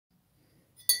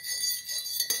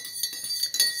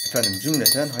Efendim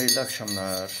cümleten hayırlı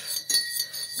akşamlar.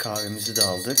 Kahvemizi de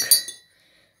aldık.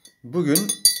 Bugün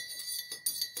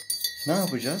ne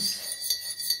yapacağız?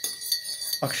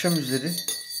 Akşam üzeri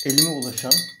elime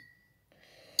ulaşan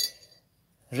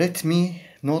Redmi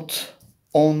Note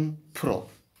 10 Pro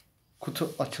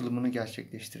kutu açılımını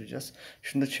gerçekleştireceğiz.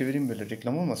 Şunu da çevireyim böyle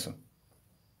reklam olmasın.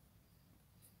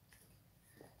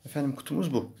 Efendim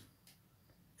kutumuz bu.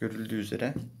 Görüldüğü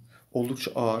üzere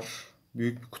oldukça ağır,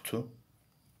 büyük bir kutu.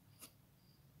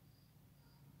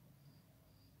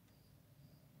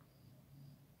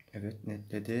 Evet,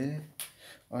 netledi.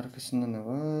 Arkasında ne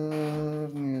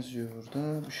var? Ne yazıyor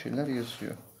burada? Bir şeyler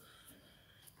yazıyor.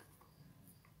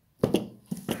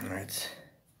 Evet.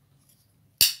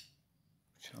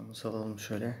 Bıçağımızı alalım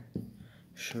şöyle.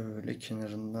 Şöyle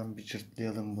kenarından bir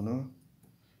cırtlayalım bunu.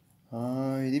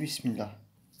 Haydi bismillah.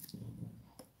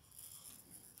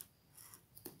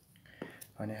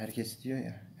 Hani herkes diyor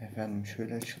ya, efendim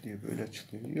şöyle açılıyor, böyle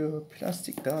açılıyor. Yok,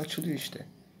 plastik daha açılıyor işte.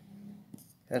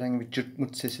 Herhangi bir cırt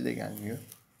mırt sesi de gelmiyor.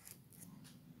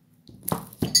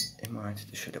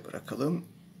 Emaneti de şöyle bırakalım.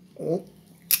 Hop.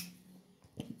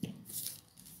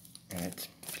 Evet,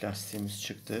 plastiğimiz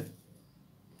çıktı.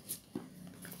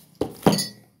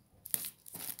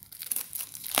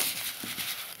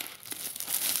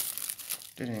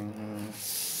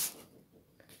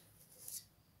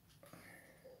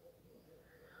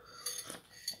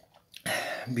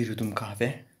 Bir yudum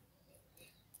kahve.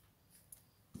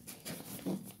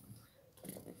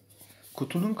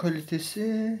 Kutunun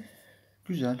kalitesi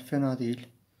güzel, fena değil.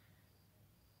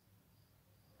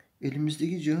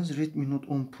 Elimizdeki cihaz Redmi Note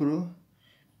 10 Pro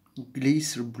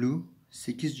Glacier Blue,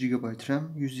 8 GB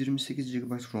RAM, 128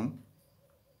 GB ROM.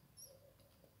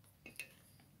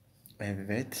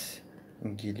 Evet,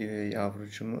 geliyor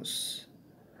yavrucumuz.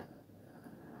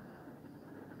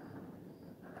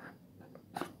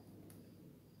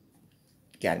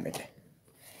 Gelmedi.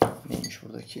 Neymiş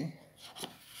buradaki?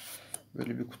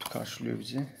 Böyle bir kutu karşılıyor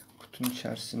bizi. Kutunun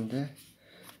içerisinde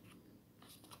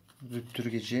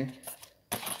rüptürgeci.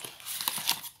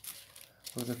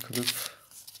 Burada kılıf.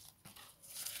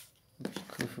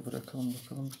 Kılıfı bırakalım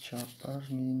bakalım. Kağıtlar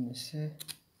neyin nesi?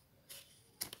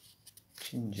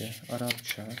 Çince,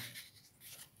 Arapça,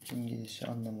 İngilizce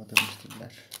anlamadığımız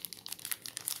diller.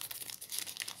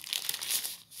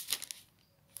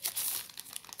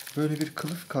 Böyle bir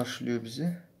kılıf karşılıyor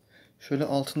bizi. Şöyle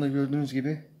altında gördüğünüz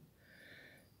gibi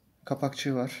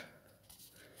kapakçığı var.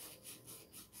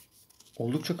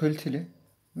 Oldukça kaliteli.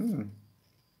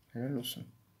 Helal olsun.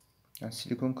 Yani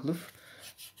silikon kılıf.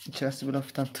 İçerisi bir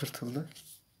hafiften tırtıldı.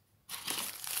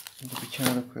 Şimdi bir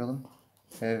kenara koyalım.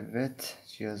 Evet,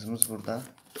 cihazımız burada.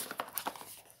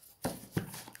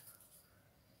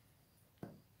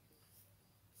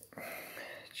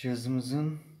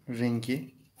 Cihazımızın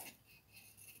rengi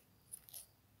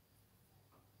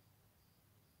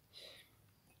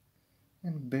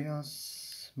yani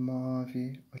beyaz,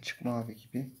 mavi, açık mavi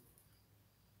gibi.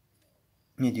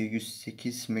 Ne diyor?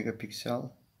 108 megapiksel.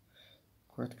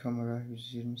 Quad kamera,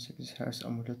 128 Hz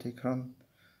AMOLED ekran.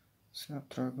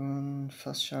 Snapdragon,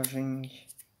 fast charging.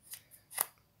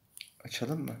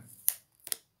 Açalım mı?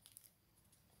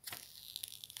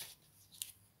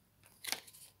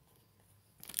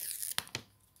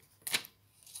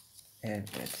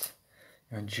 Evet.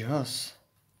 Yani cihaz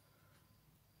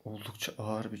oldukça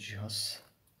ağır bir cihaz.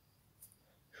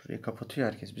 Şurayı kapatıyor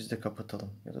herkes. Biz de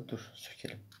kapatalım. Ya da dur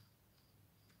sökelim.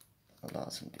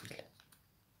 Lazım değil.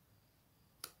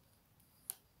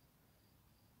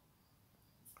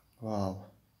 Wow.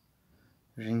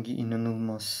 Rengi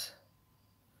inanılmaz.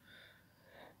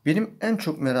 Benim en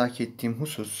çok merak ettiğim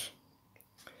husus,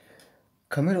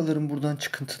 kameraların buradan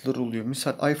çıkıntıları oluyor.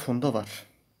 Misal iPhone'da var.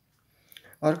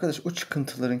 Arkadaş o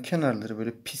çıkıntıların kenarları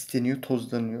böyle pisleniyor,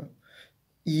 tozlanıyor.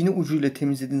 İğne ucuyla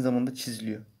temizlediğin zaman da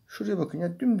çiziliyor. Şuraya bakın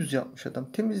ya, dümdüz yapmış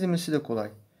adam. Temizlemesi de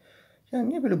kolay. Yani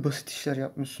niye böyle basit işler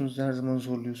yapmıyorsunuz, her zaman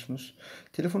zorluyorsunuz?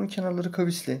 Telefonun kenarları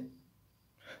kavisli.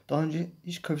 Daha önce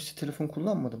hiç kavisli telefon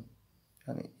kullanmadım.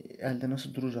 Yani elde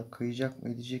nasıl duracak, kayacak mı,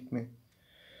 edecek mi?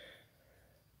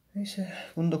 Neyse,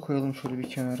 bunu da koyalım şöyle bir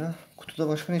kenara. Kutuda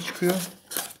başka ne çıkıyor?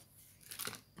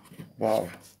 Wow.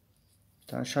 Bir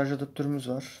tane şarj adaptörümüz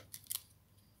var.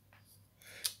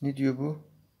 Ne diyor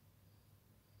bu?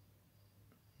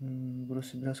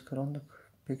 Burası biraz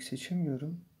karanlık. Pek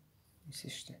seçemiyorum. Neyse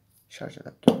işte. Şarj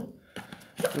adaptörü.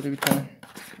 Böyle bir tane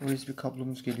USB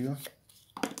kablomuz geliyor.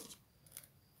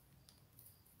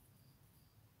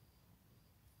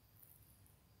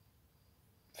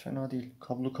 Fena değil.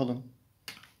 Kablo kalın.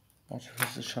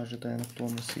 Hızlı şarja dayanıklı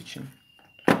olması için.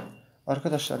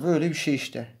 Arkadaşlar böyle bir şey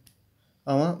işte.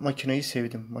 Ama makineyi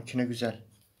sevdim. Makine güzel.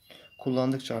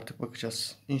 Kullandıkça artık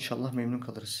bakacağız. İnşallah memnun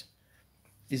kalırız.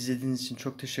 İzlediğiniz için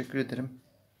çok teşekkür ederim.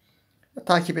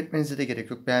 Takip etmenize de gerek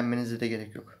yok. Beğenmenize de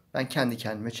gerek yok. Ben kendi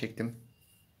kendime çektim.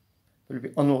 Böyle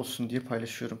bir anı olsun diye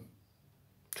paylaşıyorum.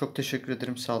 Çok teşekkür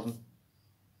ederim. Sağ olun.